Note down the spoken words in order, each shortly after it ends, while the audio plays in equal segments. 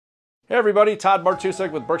Hey everybody, Todd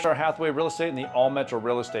Bartusek with Berkshire Hathaway Real Estate and the All Metro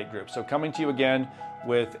Real Estate Group. So coming to you again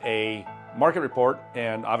with a market report,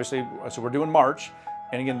 and obviously, so we're doing March.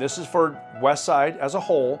 And again, this is for Westside as a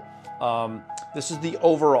whole. This is the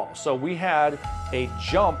overall. So we had a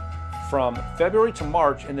jump from February to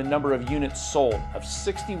March in the number of units sold of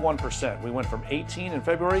 61%. We went from 18 in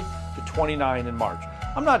February to 29 in March.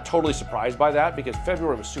 I'm not totally surprised by that because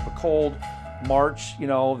February was super cold. March,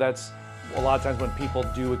 that's a lot of times when people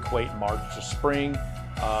do equate March to spring,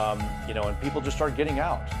 and people just start getting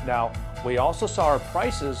out. Now, we also saw our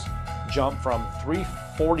prices jump from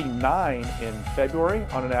 $349 in February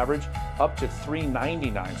on an average up to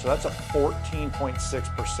 $399. So that's a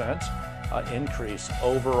 14.6% increase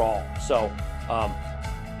overall. So,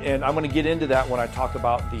 and I'm going to get into that when I talk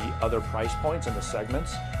about the other price points and the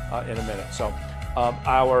segments in a minute. So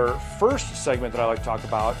our first segment that I like to talk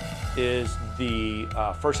about is the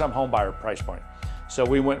first-time home buyer price point. So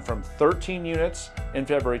we went from 13 units in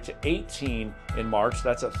February to 18 in March.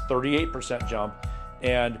 That's a 38% jump.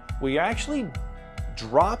 And we actually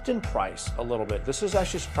dropped in price a little bit. This is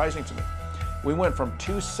actually surprising to me. We went from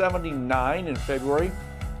 $279 in February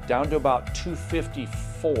down to about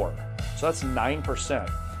 $254. So that's 9%.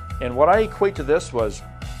 And what I equate to this was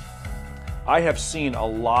I have seen a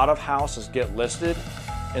lot of houses get listed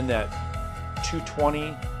in that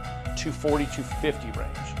 220, 240, 250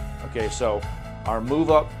 range. Okay, so our move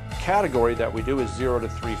up category that we do is 0 to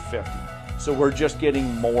 350. So we're just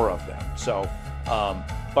getting more of them. So,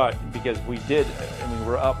 but because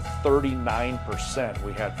we're up 39%.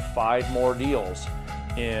 We had 5 more deals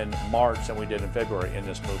in March than we did in February in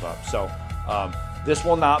this move up. So this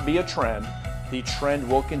will not be a trend. The trend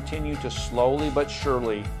will continue to slowly but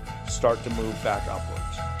surely start to move back upwards.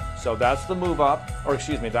 So that's the move up, or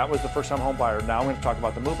excuse me, that was the first time home buyer. Now I'm going to talk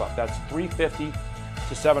about the move up. That's $350,000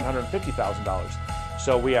 to $750,000.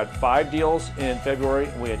 So we had 5 deals in February,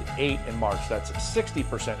 and we had 8 in March. That's a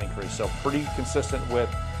 60% increase. So pretty consistent with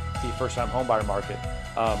the first time home buyer market.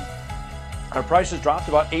 Our prices dropped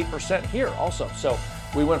about 8% here also. So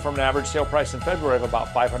we went from an average sale price in February of about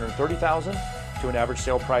 $530,000 to an average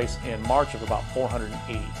sale price in March of about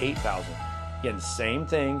 $488,000. Again, same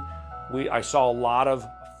thing. I saw a lot of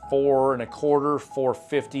 4 1/4,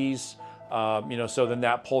 450s, so then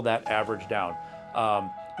that pulled that average down.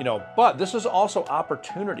 But this is also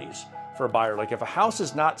opportunities for a buyer. Like if a house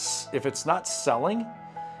is if it's not selling,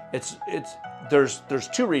 there's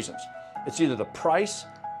 2 reasons. It's either the price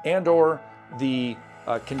and or the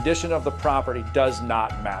condition of the property does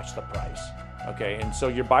not match the price. Okay, and so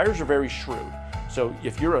your buyers are very shrewd. So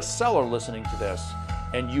if you're a seller listening to this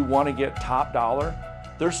and you want to get top dollar,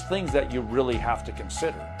 there's things that you really have to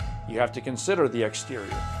consider. You have to consider the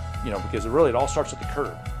exterior, because it all starts at the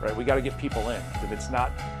curb, right? We got to get people in. If it's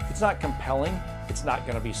not compelling, it's not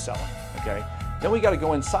going to be selling. Okay. Then we got to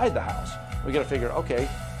go inside the house. We got to figure, okay,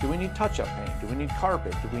 do we need touch-up paint? Do we need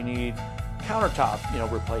carpet? Do we need countertop,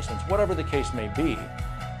 replacements? Whatever the case may be.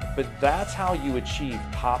 But that's how you achieve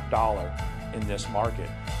top dollar in this market.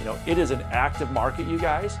 It is an active market, you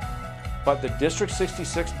guys. But the District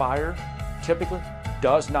 66 buyer typically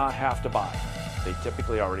does not have to buy. They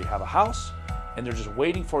typically already have a house and they're just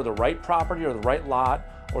waiting for the right property or the right lot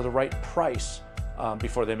or the right price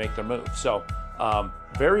before they make their move. So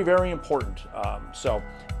very, very important. So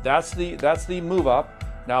that's the move up.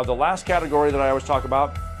 Now the last category that I always talk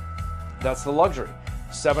about, that's the luxury,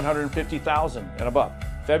 $750,000 and above.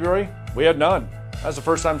 February, we had none. That's the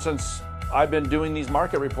first time since I've been doing these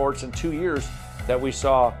market reports in 2 years that we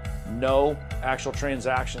saw no actual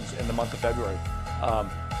transactions in the month of February.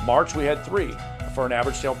 March, we had 3 for an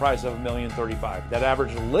average sale price of $1,035,000. That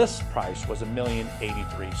average list price was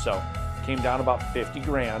 $1,083,000. So came down about 50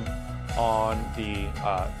 grand on the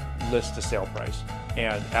list to sale price,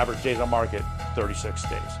 and average days on market, 36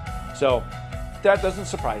 days. So that doesn't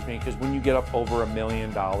surprise me because when you get up over $1 million,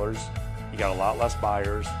 you got a lot less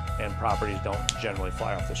buyers and properties don't generally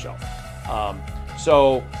fly off the shelf.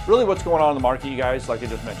 So really what's going on in the market, you guys, like I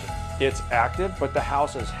just mentioned, it's active, but the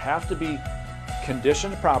houses have to be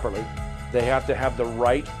conditioned properly. They have to have the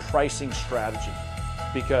right pricing strategy,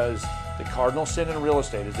 because the cardinal sin in real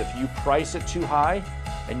estate is if you price it too high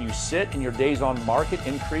and you sit and your days on market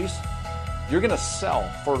increase, you're going to sell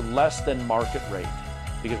for less than market rate.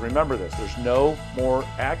 Because remember this, there's no more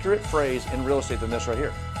accurate phrase in real estate than this right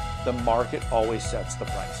here. The market always sets the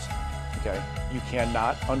price. Okay? You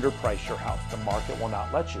cannot underprice your house. The market will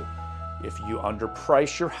not let you. If you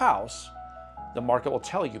underprice your house, the market will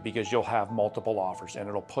tell you, because you'll have multiple offers and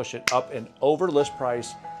it'll push it up and over list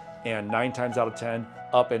price, and 9 times out of 10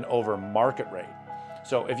 up and over market rate.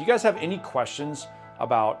 So if you guys have any questions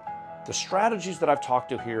about the strategies that I've talked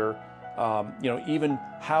to here even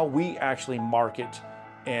how we actually market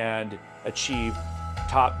and achieve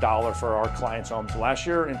top dollar for our clients' homes. Last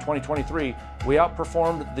year in 2023, we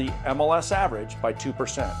outperformed the MLS average by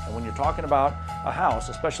 2%. And when you're talking about a house,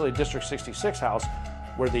 especially a District 66 house,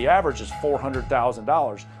 where the average is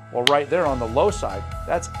 $400,000, well, right there on the low side,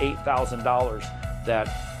 that's $8,000 that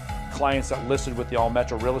clients that listed with the All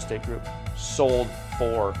Metro Real Estate Group sold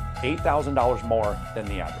for $8,000 more than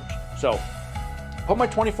the average. So put my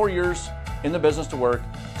 24 years in the business to work.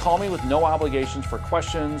 Call me with no obligations for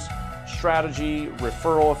questions, strategy,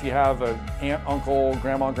 referral if you have an aunt, uncle,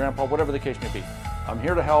 grandma, grandpa, whatever the case may be. I'm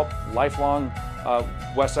here to help, lifelong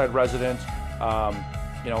Westside resident.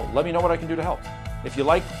 Let me know what I can do to help. If you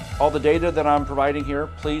like all the data that I'm providing here,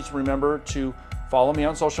 please remember to follow me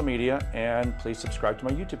on social media and please subscribe to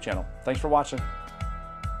my YouTube channel. Thanks for watching.